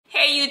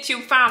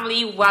YouTube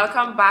family,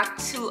 welcome back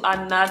to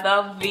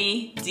another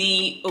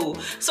video.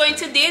 So in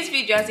today's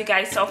video, as you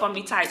guys saw from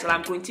the title,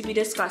 I'm going to be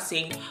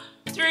discussing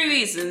 3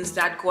 reasons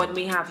that God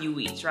may have you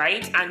wait,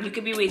 right? And you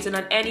could be waiting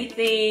on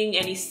anything,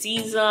 any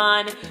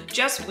season,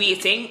 just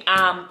waiting.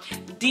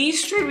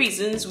 These 3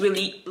 reasons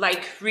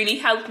really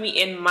helped me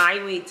in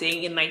my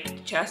waiting, in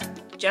like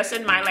just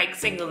in my like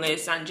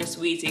singleness and just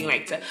waiting,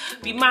 like to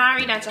be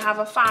married and to have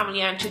a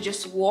family and to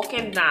just walk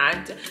in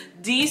that.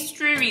 These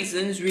 3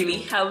 reasons really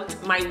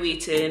helped my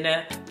waiting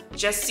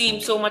just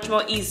seem so much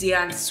more easier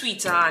and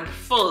sweeter and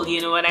full,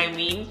 you know what I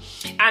mean?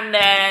 And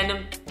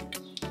then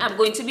I'm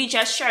going to be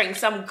just sharing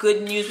some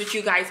good news with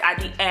you guys at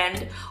the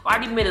end or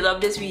at the middle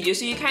of this video,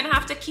 so you kind of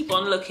have to keep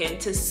on looking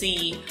to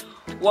see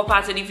what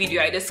part of the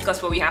video I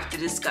discuss what we have to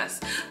discuss.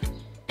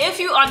 If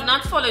you are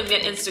not following me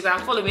on Instagram,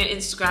 follow me on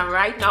Instagram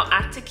right now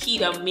at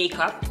Takida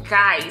Makeup.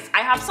 Guys,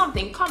 I have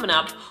something coming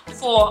up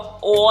for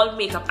all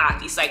makeup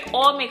artists, like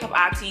all makeup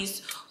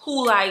artists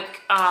who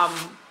like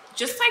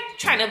just like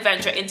trying to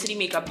venture into the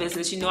makeup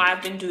business. You know,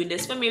 I've been doing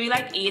this for maybe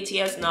like 8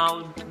 years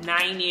now,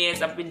 9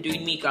 years I've been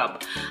doing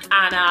makeup,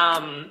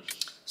 and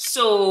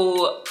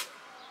so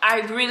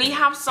I really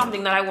have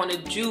something that I want to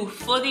do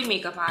for the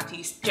makeup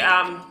artists,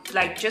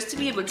 like just to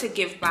be able to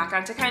give back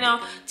and to kind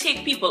of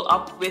take people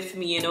up with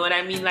me, you know what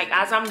I mean? Like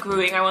as I'm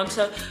growing, I want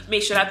to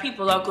make sure that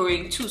people are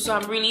growing too. So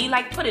I'm really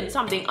like putting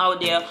something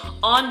out there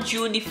on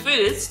June the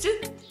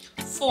 1st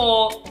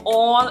for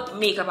all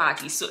makeup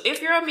artists. So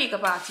if you're a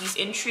makeup artist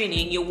in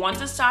training, you want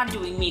to start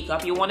doing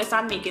makeup, you want to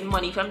start making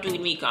money from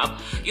doing makeup,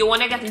 you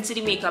want to get into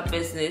the makeup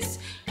business,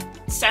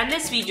 send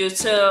this video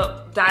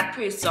to that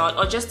person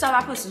or just tell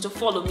that person to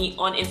follow me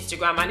on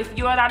Instagram. And if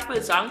you are that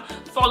person,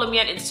 follow me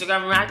on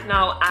Instagram right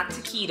now at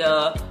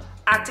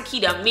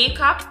Takida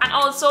Makeup, and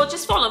also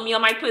just follow me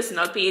on my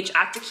personal page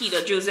at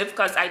Takida Joseph,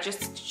 because I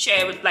just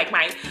share with like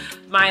my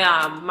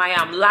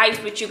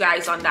life with you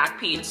guys on that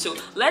page. So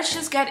let's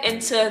just get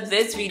into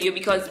this video,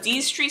 because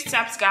these 3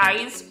 steps,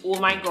 guys, oh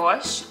my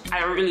gosh,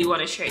 I really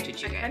want to share it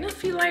with you guys. I kind of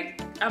feel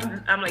like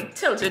I'm like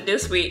tilted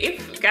this way.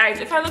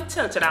 If I look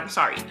tilted, I'm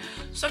sorry.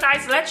 So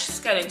guys, let's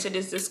just get into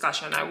this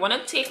discussion. I want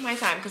to take my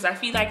time because I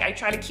feel like I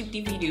try to keep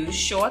the videos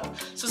short,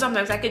 so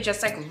sometimes I could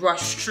just like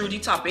rush through the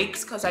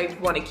topics because I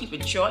want to keep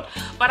it short.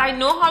 But I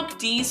know how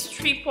these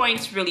 3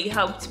 points really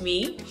helped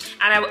me,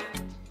 and I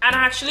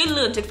actually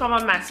learned it from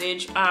a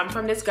message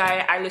from this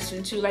guy I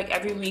listen to like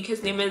every week.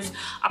 His name is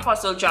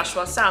Apostle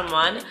Joshua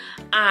Salmon,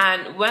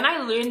 and when I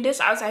learned this,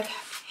 I was like,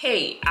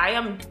 hey, I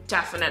am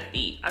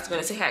definitely, I was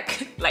gonna say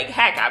heck,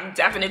 I'm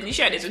definitely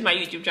sharing this with my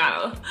YouTube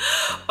channel.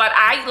 But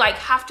I like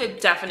have to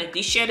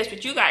definitely share this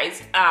with you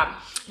guys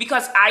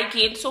because I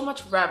gained so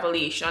much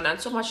revelation and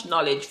so much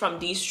knowledge from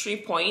these 3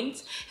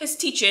 points. His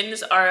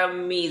teachings are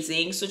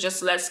amazing, so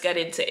just let's get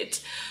into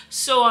it.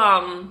 So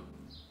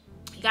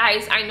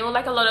guys, I know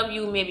like a lot of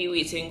you may be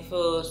waiting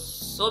for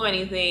so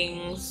many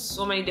things,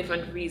 so many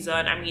different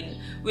reasons. I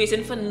mean,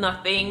 waiting for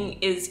nothing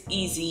is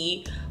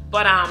easy.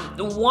 But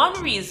the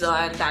one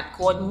reason that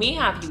God may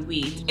have you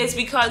wait is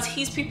because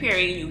He's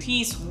preparing you,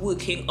 He's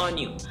working on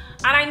you.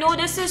 And I know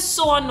this is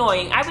so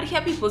annoying. I would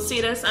hear people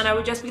say this and I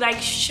would just be like,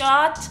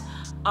 shut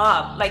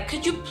up. Like,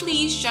 could you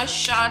please just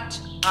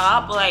shut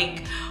up?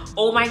 Like,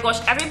 oh my gosh,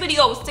 everybody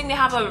always think they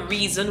have a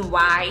reason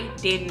why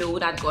they know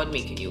that God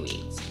making you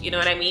wait. You know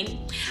what I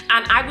mean?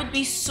 And I would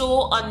be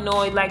so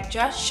annoyed, like,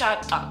 just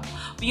shut up.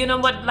 But you know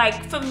what,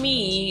 like for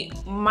me,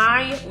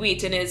 my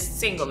waiting is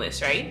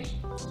singleness, right?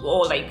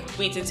 Or like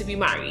waiting to be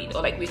married,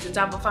 or like waiting to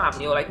have a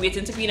family, or like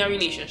waiting to be in a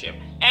relationship.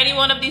 Any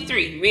one of the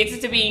 3, waiting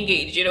to be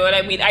engaged, you know what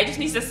I mean? I just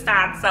need to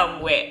start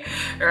somewhere,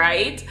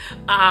 right?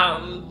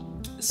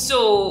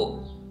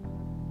 So,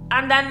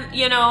 and then,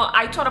 you know,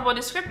 I thought about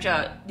the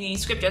scripture. The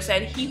scripture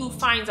said, he who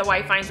finds a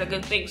wife finds a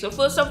good thing. So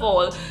first of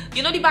all,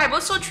 you know, the Bible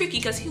is so tricky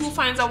because he who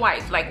finds a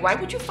wife, like why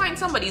would you find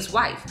somebody's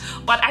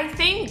wife? But I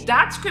think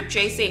that scripture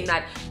is saying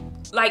that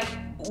like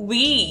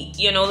we,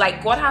 you know,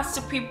 like God has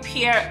to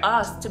prepare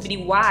us to be the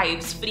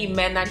wives for the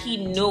men that He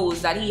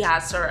knows that He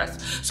has for us.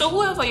 So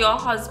whoever your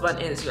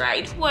husband is,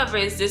 right? Whoever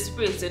is this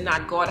person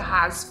that God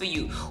has for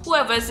you,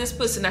 whoever is this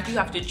person that you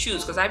have to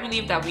choose, because I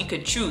believe that we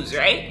could choose,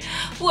 right?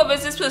 Whoever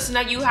is this person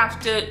that you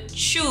have to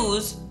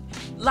choose,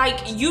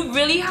 like you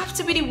really have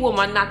to be the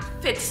woman that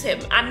fits him,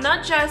 and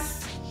not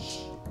just,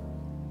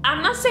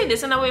 I'm not saying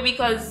this in a way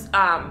because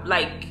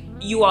like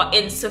you are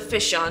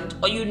insufficient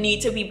or you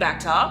need to be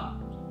better.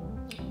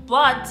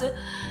 But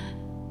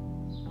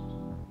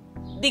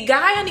the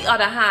guy, on the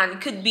other hand,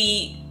 could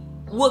be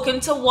working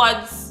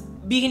towards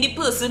being the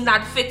person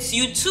that fits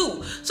you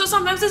too. So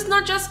sometimes it's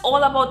not just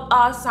all about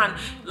us, and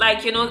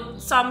like, you know,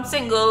 some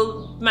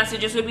single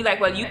messages will be like,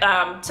 well, you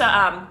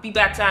to be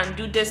better and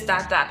do this,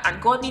 that,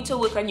 and God needs to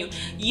work on you.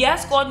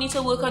 Yes, God needs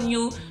to work on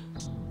you,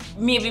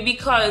 maybe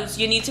because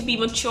you need to be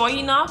mature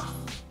enough.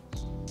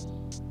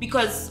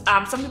 Because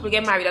some people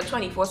get married at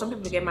 24, some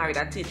people get married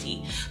at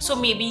 30. So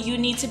maybe you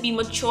need to be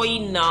mature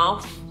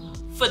enough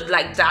for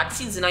like that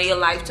season of your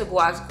life to go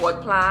as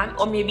God planned,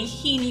 or maybe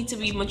he needs to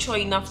be mature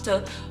enough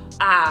to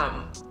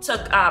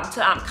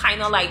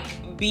kind of like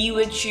be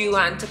with you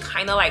and to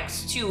kind of like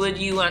steward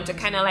you and to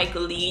kind of like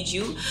lead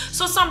you.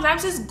 So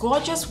sometimes it's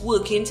God just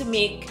working to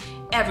make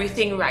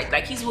everything right.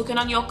 Like he's working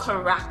on your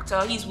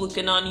character, he's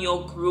working on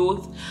your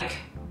growth. Like,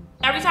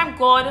 every time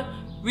God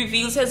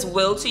reveals his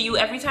will to you,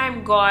 every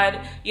time God,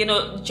 you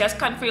know, just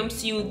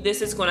confirms to you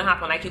this is going to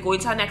happen, like you're going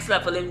to our next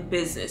level in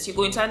business, you're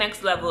going to our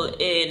next level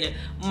in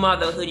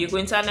motherhood, you're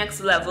going to our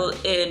next level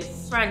in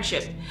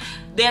friendship,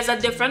 there's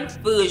a different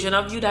version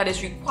of you that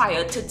is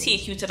required to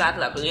take you to that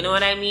level, you know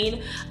what I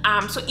mean?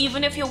 So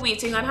even if you're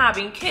waiting on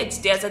having kids,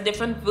 there's a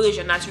different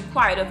version that's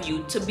required of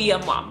you to be a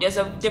mom. There's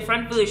a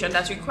different version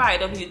that's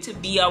required of you to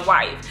be a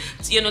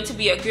wife, you know, to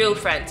be a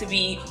girlfriend, to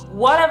be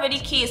whatever the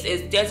case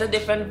is. There's a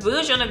different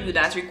version of you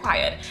that's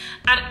required.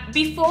 And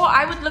before,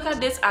 I would look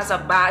at this as a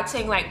bad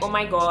thing, like, oh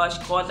my gosh,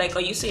 God, like,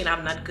 are you saying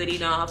I'm not good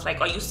enough?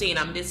 Like, are you saying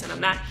I'm this and I'm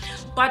that?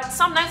 But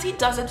sometimes he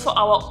does it for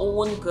our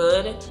own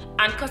good,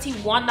 and because he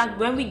wants that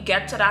when we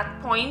get to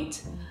that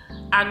point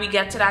and we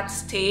get to that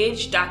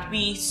stage that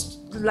we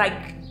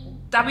like,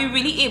 that we're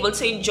really able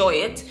to enjoy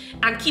it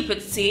and keep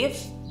it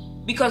safe,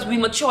 because we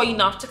mature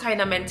enough to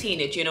kind of maintain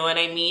it, you know what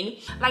I mean?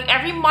 Like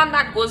every month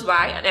that goes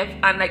by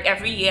and like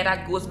every year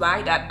that goes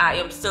by that I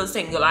am still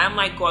single, I am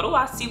like, God, oh,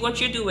 I see what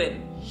you're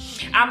doing.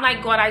 I'm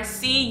like, God, I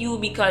see you,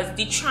 because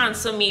the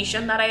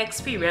transformation that I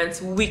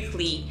experience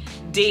weekly,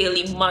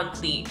 daily,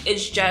 monthly,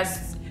 is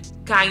just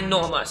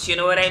ginormous, you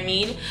know what I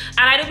mean? And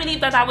I don't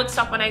believe that I would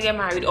stop when I get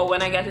married or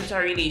when I get into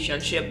a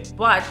relationship,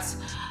 but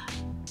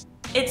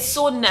it's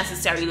so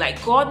necessary.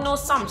 Like, God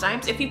knows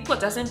sometimes if he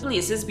put us in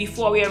places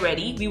before we are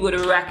ready, we would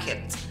wreck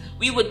it.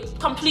 We would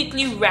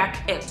completely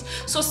wreck it.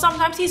 So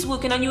sometimes he's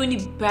working on you in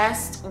the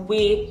best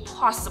way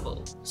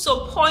possible.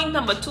 So point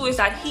number 2 is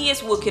that he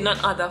is working on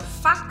other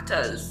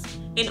factors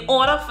in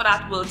order for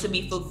that will to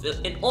be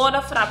fulfilled, in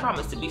order for that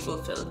promise to be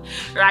fulfilled.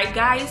 Right,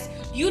 guys?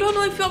 You don't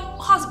know if your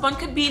husband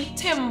could be in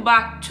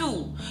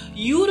Timbuktu.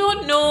 You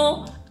don't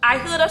know. I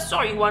heard a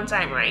story one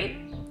time, right?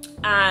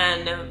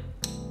 And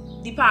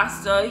the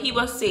pastor, he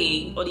was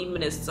saying, or the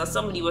minister,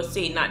 somebody was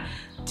saying that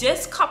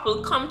this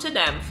couple come to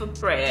them for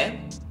prayer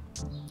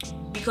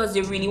because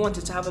they really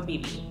wanted to have a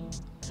baby,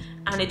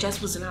 and it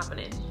just wasn't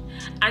happening.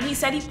 And he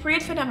said he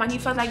prayed for them, and he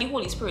felt like the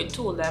Holy Spirit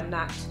told them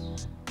that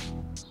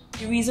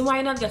the reason why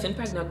you're not getting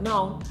pregnant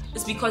now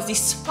is because the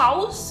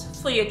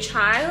spouse for your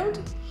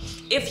child,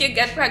 if you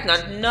get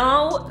pregnant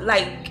now,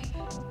 like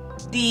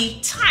the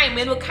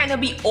timing will kind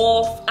of be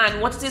off,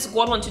 and what is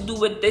God want to do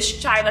with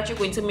this child that you're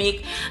going to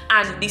make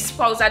and the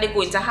spouse that they're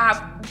going to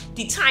have,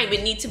 the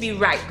timing need to be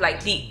right,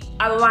 like the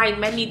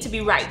alignment need to be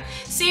right.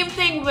 Same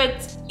thing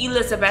with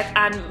Elizabeth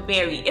and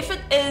Mary. If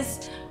it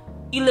is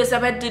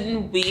Elizabeth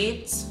didn't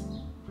wait,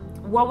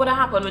 what would have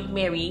happened with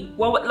Mary?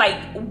 What would, like,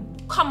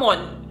 come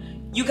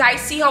on, you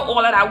guys see how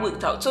all of that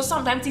worked out. So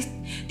sometimes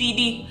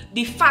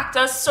the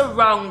factors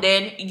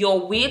surrounding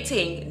your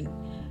waiting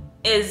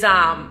is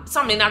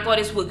something that God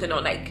is working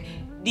on. Like,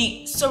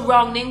 the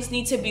surroundings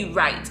need to be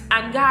right.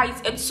 And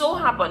guys, it so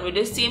happened with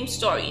the same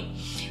story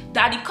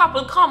that the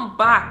couple come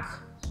back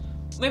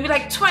maybe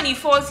like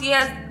 24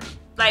 years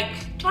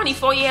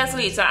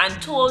later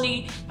and told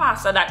the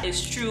pastor that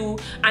it's true,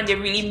 and they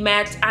really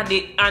met, and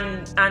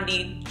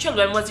the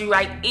children was the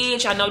right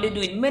age, and now they're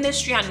doing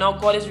ministry, and now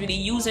God is really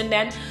using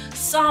them.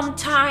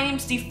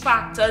 Sometimes the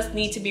factors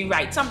need to be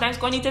right. Sometimes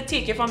God needs to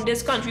take you from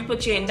this country,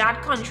 put you in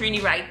that country in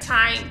the right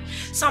time.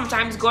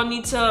 Sometimes God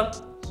needs to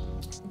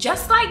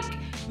just like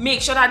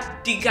make sure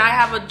that the guy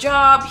have a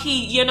job,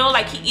 he, you know,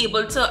 like he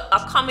able to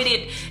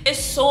accommodate. It's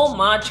so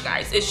much,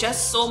 guys. It's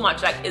just so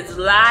much. Like, it's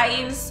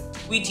lives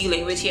we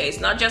dealing with here. It's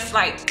not just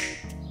like,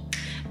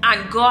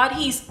 and God,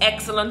 he's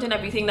excellent in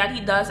everything that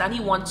he does, and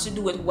he wants to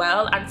do it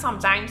well, and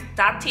sometimes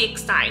that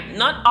takes time,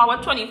 not our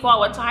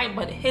 24-hour time,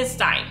 but his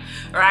time,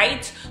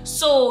 right?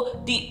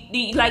 So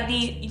the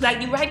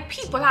right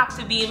people have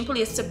to be in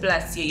place to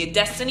bless you. Your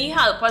destiny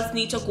helpers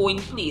need to go in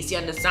place, you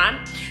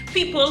understand?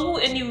 People who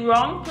in the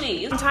wrong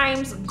place,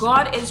 sometimes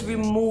God is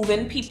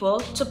removing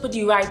people to put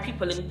the right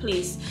people in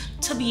place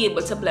to be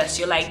able to bless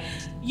you. Like,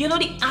 you know,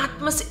 the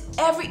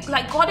atmosphere,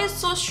 like, God is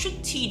so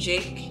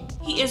strategic.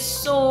 He is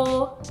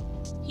so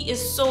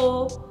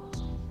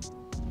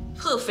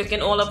perfect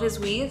in all of his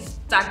ways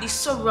that the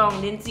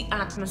surroundings, the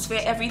atmosphere,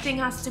 everything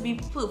has to be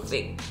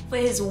perfect for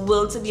his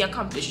will to be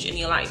accomplished in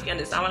your life. You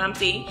understand what I'm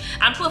saying?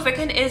 And perfect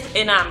in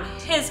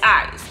his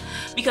eyes,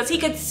 because he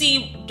could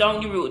see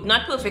down the road,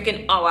 not perfect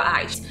in our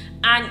eyes.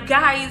 And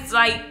guys,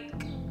 like,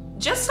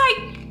 just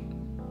like,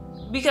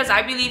 because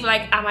I believe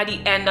like I'm at the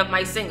end of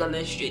my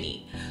singleness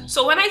journey.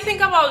 So when I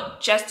think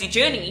about just the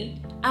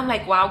journey, I'm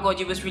like, wow, God,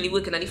 you was really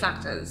working on the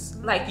factors.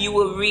 Like, you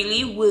were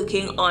really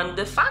working on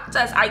the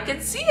factors. I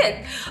could see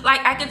it.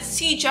 Like, I could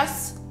see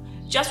just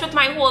with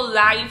my whole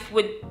life,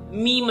 with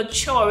me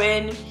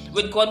maturing,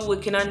 with God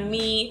working on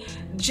me,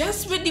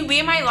 just with the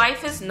way my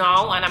life is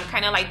now, and I'm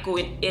kind of like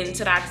going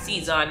into that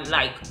season,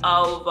 like,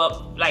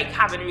 of like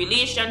having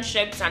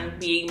relationships and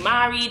being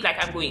married. Like,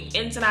 I'm going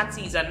into that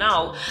season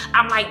now.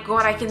 I'm like,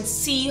 God, I can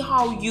see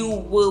how you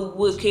were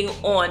working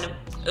on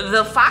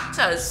the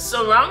factors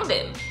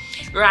surrounding.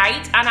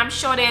 right? And I'm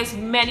sure there's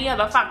many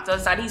other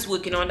factors that he's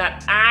working on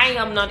that I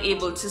am not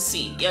able to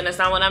see. You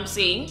understand what I'm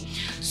saying?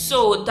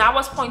 So that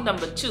was point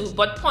number 2.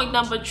 But point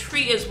number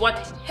 3 is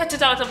what hit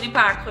it out of the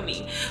park for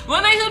me.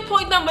 When I heard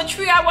point number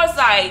 3, I was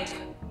like,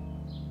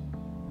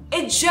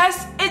 it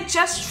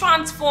just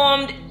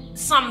transformed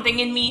something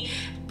in me.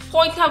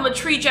 Point number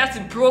 3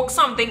 just broke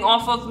something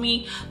off of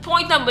me.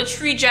 Point number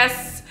 3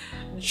 just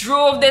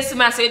drove this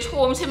message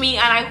home to me,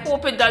 and I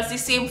hope it does the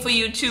same for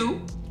you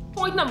too.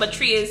 Point number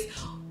 3 is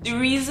the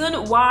reason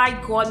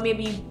why God may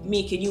be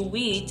making you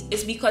wait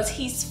is because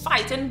he's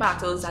fighting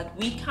battles that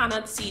we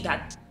cannot see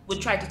that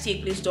would try to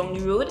take place down the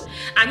road,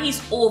 and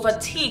he's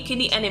overtaking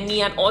the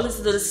enemy and all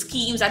these little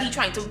schemes that he's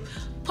trying to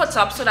put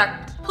up so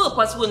that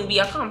purpose wouldn't be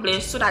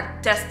accomplished, so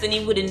that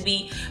destiny wouldn't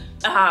be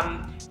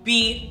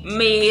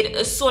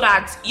made, so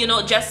that, you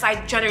know, just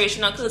like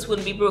generational curse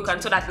wouldn't be broken,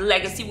 so that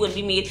legacy wouldn't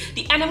be made.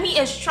 The enemy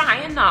is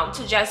trying now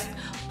to just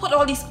put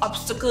all these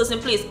obstacles in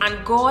place,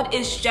 and God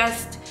is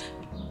just,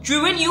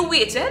 during you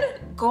waiting,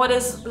 God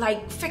is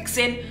like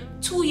fixing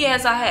 2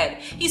 years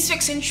ahead. He's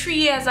fixing 3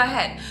 years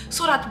ahead,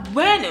 so that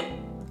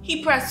when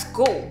he press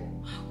go,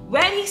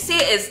 when he say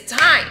it's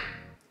time,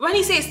 when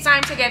he says it's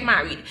time to get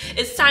married,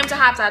 it's time to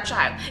have that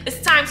child,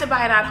 it's time to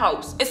buy that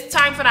house, it's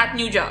time for that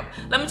new job.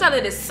 Let me tell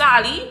you this,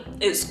 Sally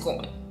is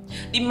gone.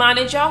 The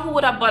manager who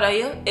would have bothered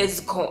you is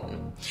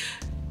gone.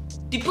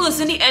 The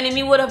person the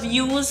enemy would have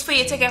used for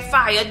you to get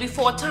fired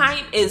before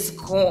time is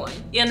gone.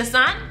 You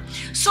understand?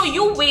 So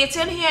you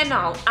waiting here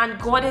now,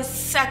 and God is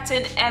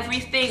setting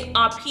everything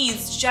up.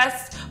 He's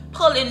just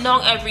pulling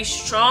down every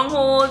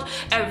stronghold,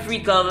 every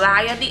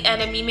Goliath the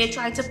enemy may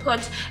try to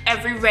put,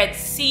 every Red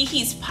Sea,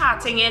 he's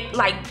parting it.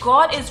 Like,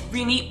 God is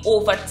really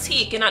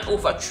overtaking and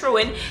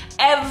overthrowing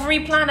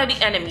every plan of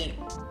the enemy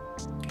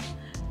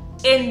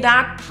in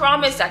that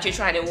promise that you're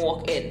trying to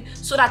walk in,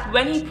 so that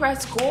when he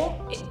press go,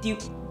 the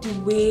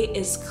way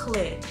is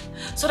clear.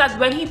 So that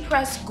when he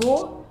press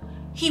go,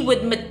 he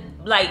would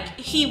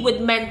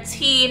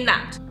maintain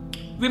that.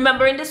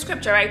 Remember in the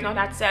scripture right now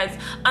that says,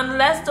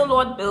 unless the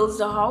Lord builds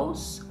the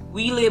house,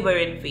 we labor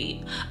in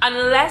vain.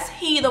 Unless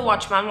he, the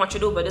watchman,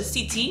 watcheth over the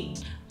city,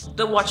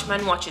 the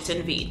watchman watcheth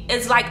in vain.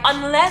 It's like,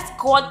 unless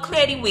God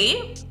clear the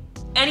way,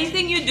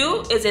 anything you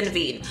do is in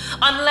vain.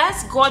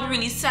 Unless God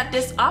really set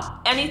this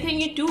up,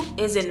 anything you do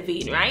is in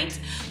vain, right?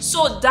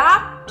 So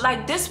that,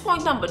 like, this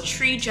point number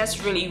 3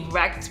 just really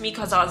wrecked me,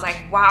 because I was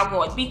like, wow,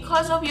 God,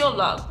 because of your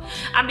love,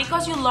 and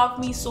because you love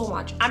me so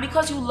much, and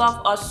because you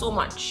love us so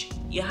much,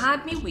 you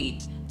had me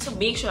wait to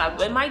make sure that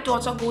when my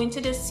daughter go into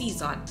this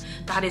season,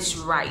 that it's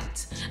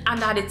right, and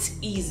that it's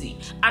easy,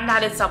 and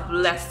that it's a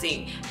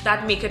blessing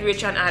that make it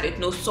rich and add it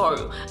no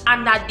sorrow,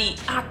 and that the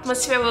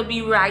atmosphere will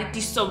be right,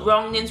 the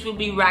surroundings will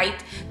be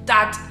right,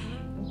 that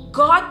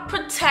God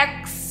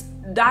protects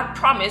that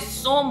promise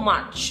so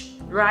much,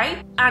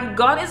 right? And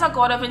God is a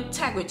God of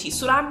integrity,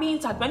 so that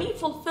means that when he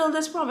fulfills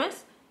this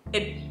promise,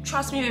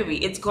 trust me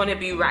baby, it's gonna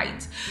be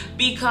right,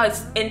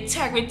 because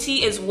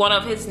integrity is one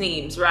of his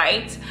names,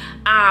 right?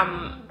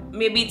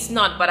 Maybe it's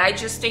not, but I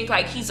just think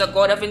like he's a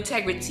God of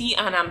integrity,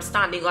 and I'm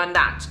standing on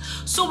that.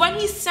 So when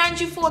he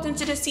sends you forth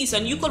into the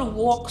season, you could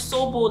walk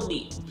so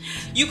boldly,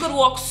 you could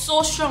walk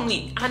so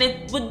strongly, and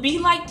it would be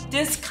like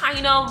this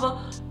kind of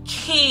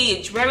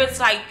cage where it's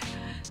like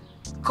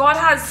God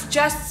has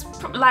just,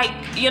 like,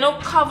 you know,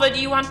 covered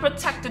you and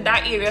protected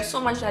that area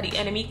so much that the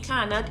enemy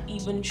cannot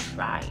even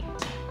try.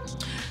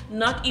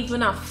 Not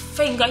even a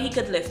finger he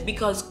could lift,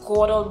 because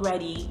God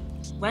already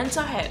went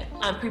ahead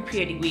and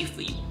prepared the way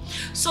for you.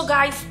 So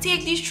guys,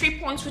 take these 3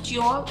 points with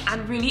you all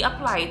and really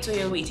apply it to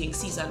your waiting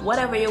season.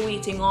 Whatever you're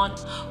waiting on,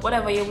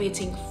 whatever you're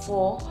waiting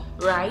for,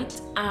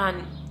 right?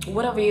 And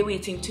whatever you're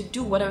waiting to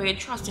do, whatever you're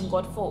trusting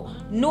God for,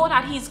 know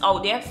that he's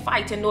out there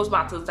fighting those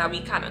battles that we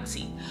cannot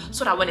see,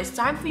 so that when it's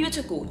time for you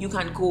to go, you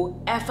can go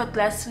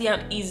effortlessly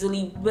and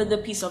easily with the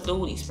peace of the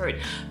Holy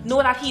Spirit.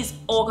 Know that he's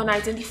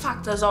organizing the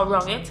factors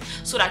around it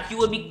so that you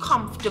will be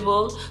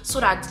comfortable, so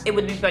that it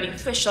would be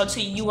beneficial to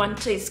you and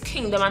to his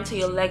kingdom and to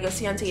your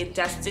legacy and to your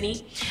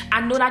destiny.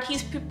 And know that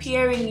he's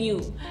preparing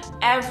you.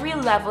 Every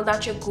level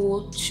that you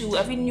go to,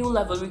 every new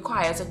level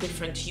requires a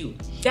different you.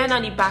 Then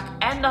on the back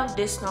end of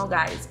this now,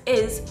 guys,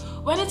 is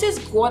when it is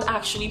God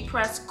actually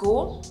press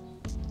go,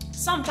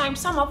 sometimes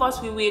some of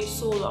us, we wait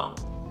so long.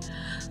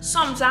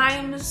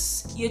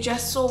 Sometimes you're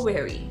just so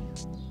weary.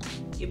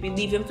 You're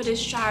believing for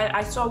this child.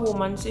 I saw a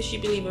woman say she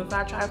believing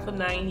for a child for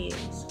 9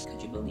 years.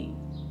 Could you believe?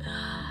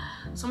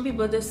 Some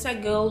people, they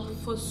settle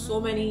for so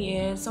many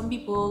years. Some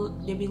people,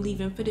 they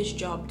believing for this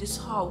job, this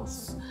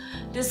house,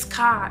 this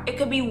car. It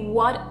could be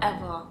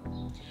whatever,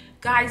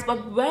 guys.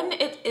 But when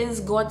it is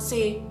God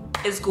say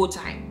it's go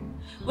time,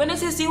 when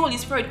it is the Holy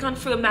Spirit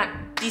confirm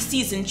that the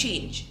season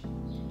change,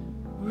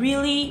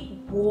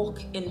 really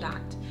walk in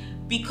that.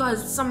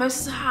 Because sometimes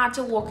it's hard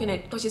to walk in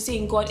it, because you're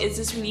saying, God, is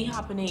this really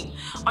happening?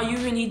 Are you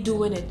really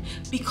doing it?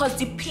 Because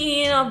the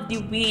pain of the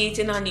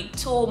waiting and the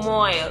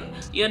turmoil,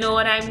 you know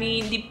what I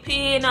mean? The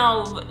pain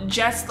of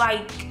just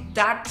like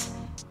that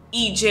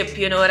Egypt,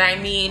 you know what I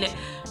mean?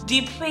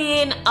 the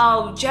pain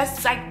of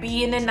just like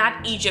being in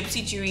that Egypt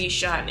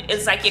situation.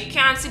 It's like you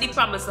can't see the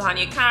promised land,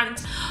 you can't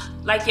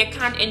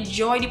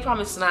enjoy the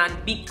promised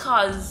land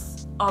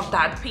because of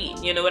that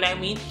pain, you know what I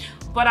mean?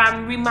 But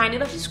I'm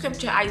reminded of the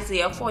scripture,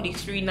 Isaiah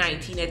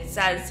 43:19. It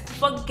says,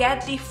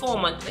 forget the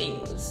former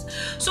things.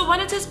 So when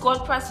it is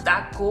God press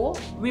that go,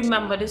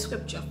 remember the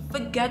scripture,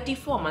 forget the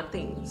former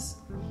things.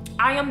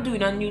 I am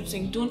doing a new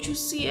thing. Don't you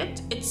see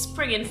it? It's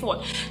springing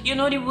forth. You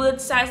know, the word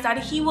says that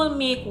he will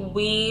make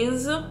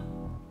ways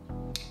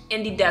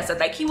in the desert.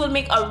 Like he will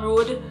make a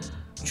road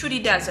through the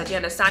desert, you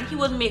understand? He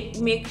will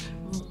make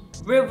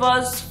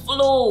rivers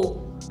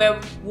flow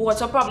where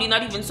water probably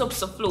not even supposed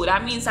to flow.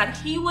 That means that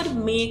he would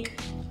make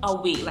a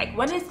way. Like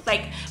when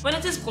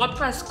it is God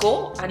press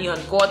go and you're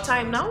on God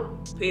time now,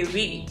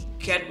 baby,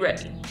 get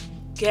ready.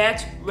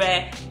 Get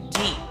ready.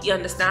 You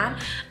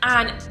understand?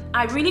 And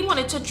I really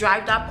wanted to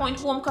drive that point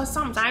home, because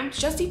sometimes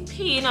just the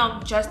pain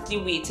of just the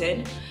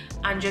waiting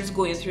and just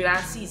going through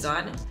that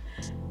season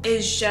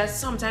is just,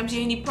 sometimes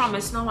you're in the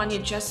promise now and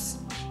you're just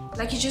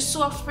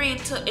so afraid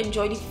to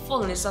enjoy the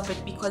fullness of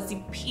it, because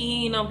the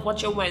pain of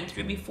what you went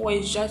through before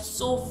is just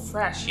so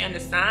fresh, you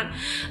understand?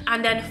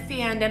 And then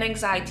fear and then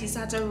anxiety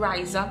start to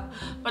rise up.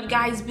 But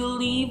guys,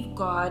 believe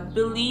God.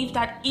 Believe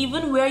that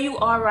even where you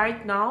are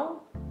right now,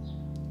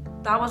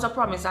 that was a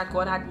promise that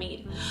God had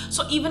made.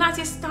 So even as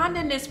you stand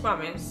in this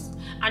promise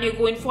and you're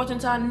going forth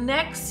into our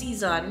next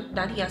season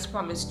that he has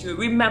promised you,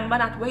 remember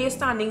that where you're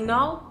standing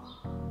now,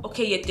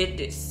 okay, you did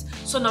this.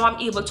 So now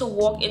I'm able to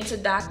walk into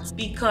that,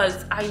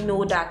 because I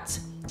know that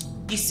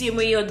the same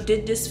way you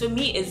did this for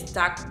me is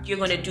that you're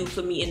going to do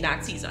for me in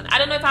that season. I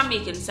don't know if I'm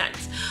making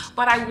sense,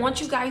 but I want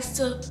you guys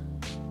to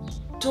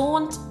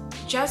don't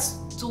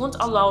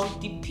allow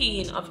the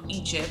pain of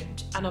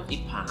Egypt and of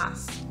the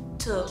past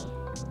to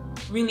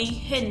really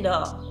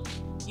hinder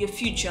your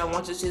future and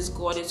what it is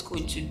God is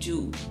going to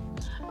do,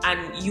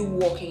 and you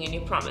walking in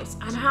your promise.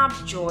 And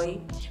have joy.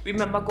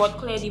 Remember, God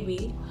cleared the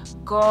way.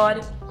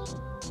 God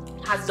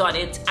has done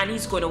it, and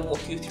he's going to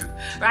walk you through.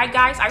 Right,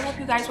 guys? I hope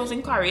you guys was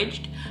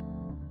encouraged.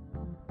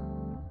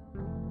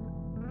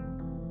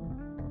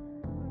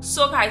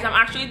 So guys, I'm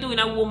actually doing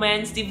a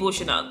woman's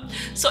devotional.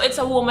 So it's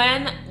a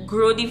woman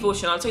grow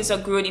devotional. So it's a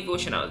grow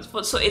devotional.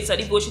 So it's a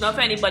devotional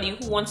for anybody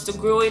who wants to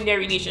grow in their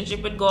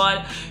relationship with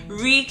God,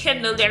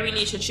 rekindle their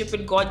relationship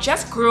with God,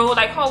 just grow,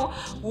 like how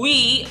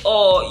we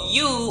or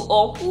you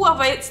or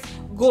whoever it's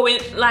going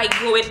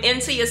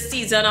into your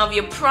season of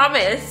your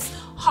promise.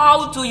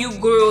 How do you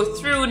grow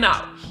through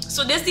now?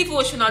 So this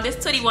devotional, this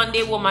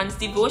 31-day woman's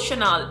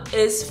devotional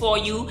is for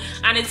you,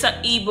 and it's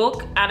an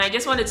ebook, and I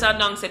just wanted to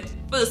announce it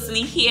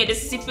firstly here.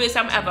 This is the first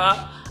time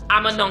ever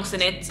I'm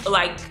announcing it.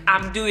 Like,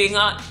 I'm doing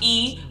an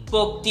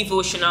ebook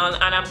devotional,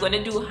 and I'm going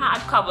to do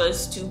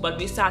hardcovers too, but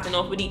we're starting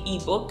off with the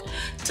ebook,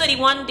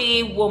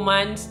 31-day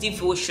woman's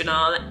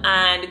devotional.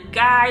 And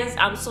guys,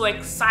 I'm so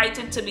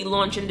excited to be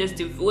launching this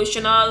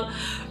devotional,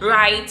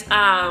 right?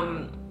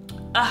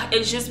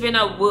 It's just been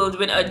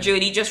a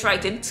journey just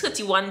writing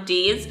 31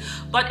 days,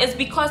 but it's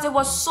because it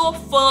was so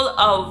full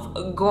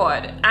of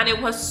God, and it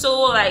was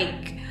so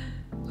like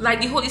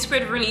the Holy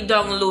Spirit really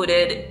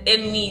downloaded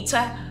in me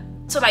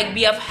to like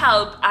be of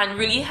help and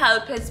really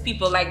help his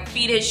people, like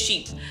feed his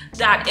sheep,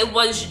 that it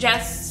was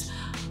just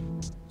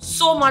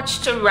so much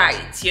to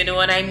write, you know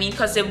what I mean?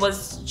 Because it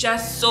was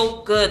just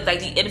so good, like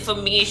the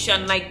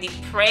information, like the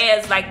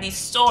prayers, like the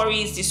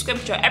stories, the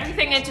scripture,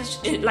 everything.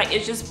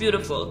 It's just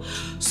beautiful.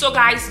 So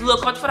guys,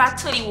 look out for that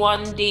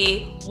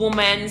 31-day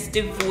woman's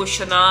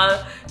devotional.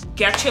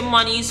 Get your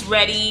monies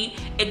ready.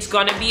 It's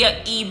gonna be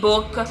an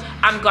ebook.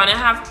 I'm gonna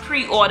have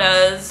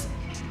pre-orders.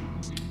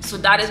 So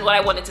that is what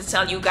I wanted to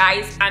tell you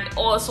guys. And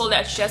also,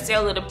 let's just say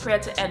a little prayer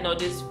to end of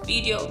this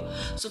video.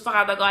 So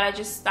Father God, I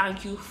just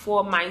thank you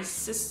for my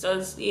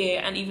sisters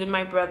here and even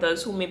my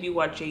brothers who may be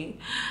watching.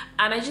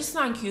 And I just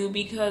thank you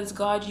because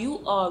God,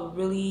 you are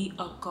really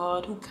a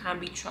God who can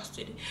be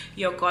trusted.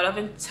 You're a God of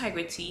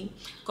integrity.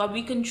 God,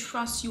 we can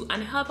trust you,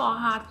 and help our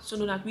hearts to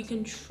know that we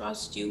can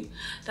trust you,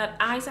 that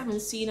eyes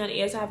haven't seen and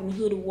ears haven't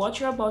heard what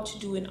you're about to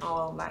do in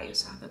our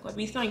lives, Father God.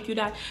 We thank you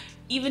that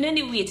even in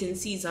the waiting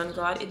season,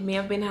 God, it may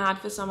have been hard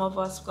for some of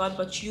us, God,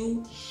 but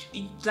you,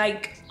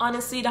 like,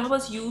 honestly, that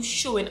was you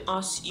showing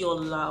us your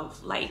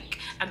love, like,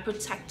 and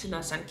protecting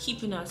us and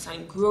keeping us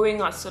and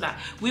growing us so that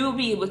we will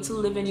be able to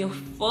live in your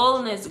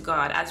fullness,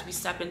 God, as we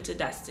step into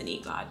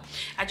destiny, God.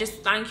 I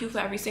just thank you for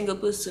every single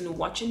person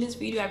watching this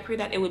video. I pray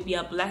that it would be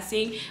a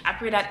blessing. I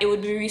pray that it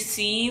would be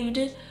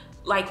received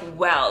like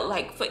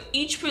for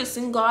each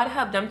person, God,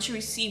 help them to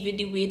receive it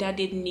the way that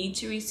they need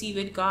to receive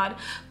it, God.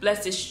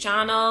 Bless this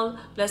channel,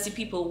 bless the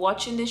people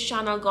watching this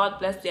channel, God.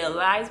 Bless their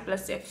lives,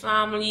 bless their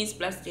families,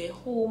 bless their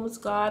homes,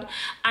 God,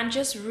 and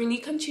just really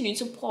continue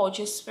to pour out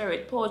your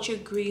spirit, pour out your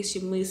grace,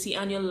 your mercy,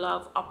 and your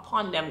love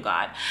upon them,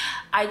 God.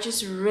 I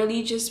just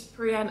really just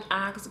pray and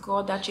ask,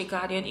 God, that your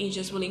guardian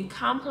angels will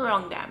encamp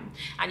around them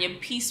and your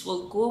peace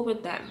will go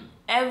with them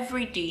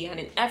every day and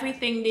in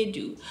everything they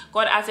do,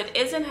 God. As it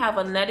is in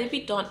heaven, let it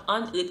be done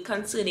on earth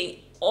concerning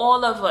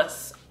all of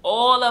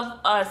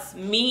us,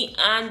 me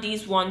and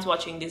these ones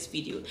watching this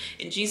video.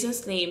 In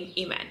Jesus' name,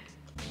 amen.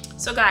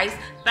 So guys,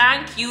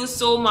 thank you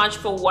so much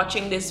for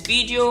watching this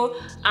video,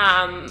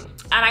 and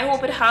I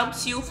hope it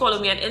helps you. Follow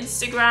me on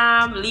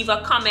Instagram, leave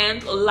a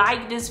comment,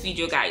 like this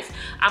video, guys.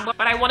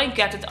 But I want to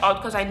get it out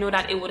because I know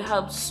that it would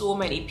help so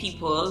many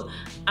people.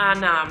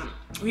 And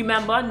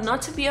remember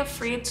not to be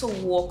afraid to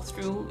walk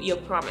through your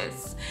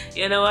promise.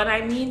 You know what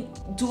I mean?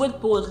 Do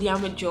it boldly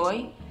and with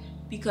joy,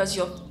 because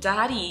your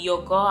daddy,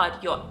 your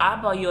God, your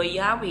Abba, your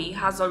Yahweh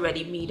has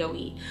already made a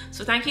way.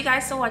 So thank you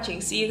guys for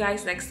watching. See you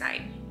guys next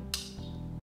time.